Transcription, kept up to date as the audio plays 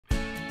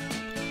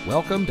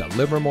Welcome to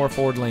Livermore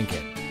Ford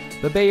Lincoln,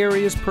 the Bay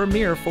Area's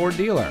premier Ford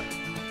dealer.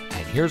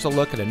 And here's a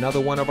look at another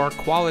one of our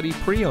quality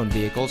pre-owned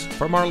vehicles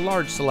from our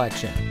large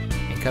selection.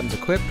 It comes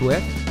equipped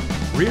with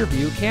rear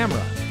view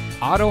camera,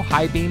 auto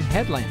high beam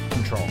headlamp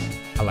control,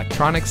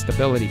 electronic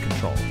stability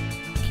control,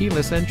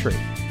 keyless entry,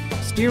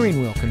 steering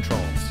wheel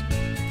controls,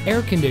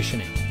 air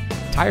conditioning,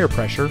 tire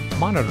pressure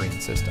monitoring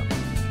system,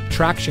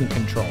 traction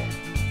control,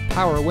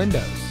 power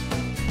windows,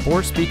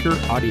 4-speaker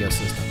audio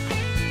system.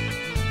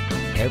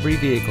 Every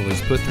vehicle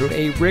is put through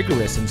a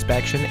rigorous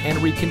inspection and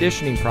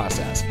reconditioning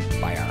process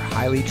by our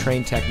highly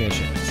trained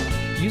technicians,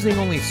 using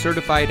only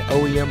certified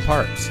OEM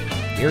parts,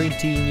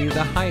 guaranteeing you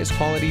the highest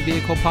quality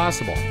vehicle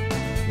possible.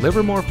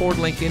 Livermore Ford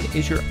Lincoln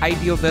is your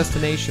ideal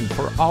destination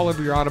for all of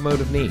your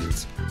automotive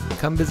needs.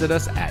 Come visit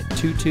us at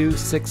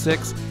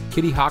 2266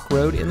 Kittyhawk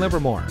Rd in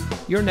Livermore.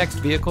 Your next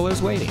vehicle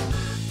is waiting.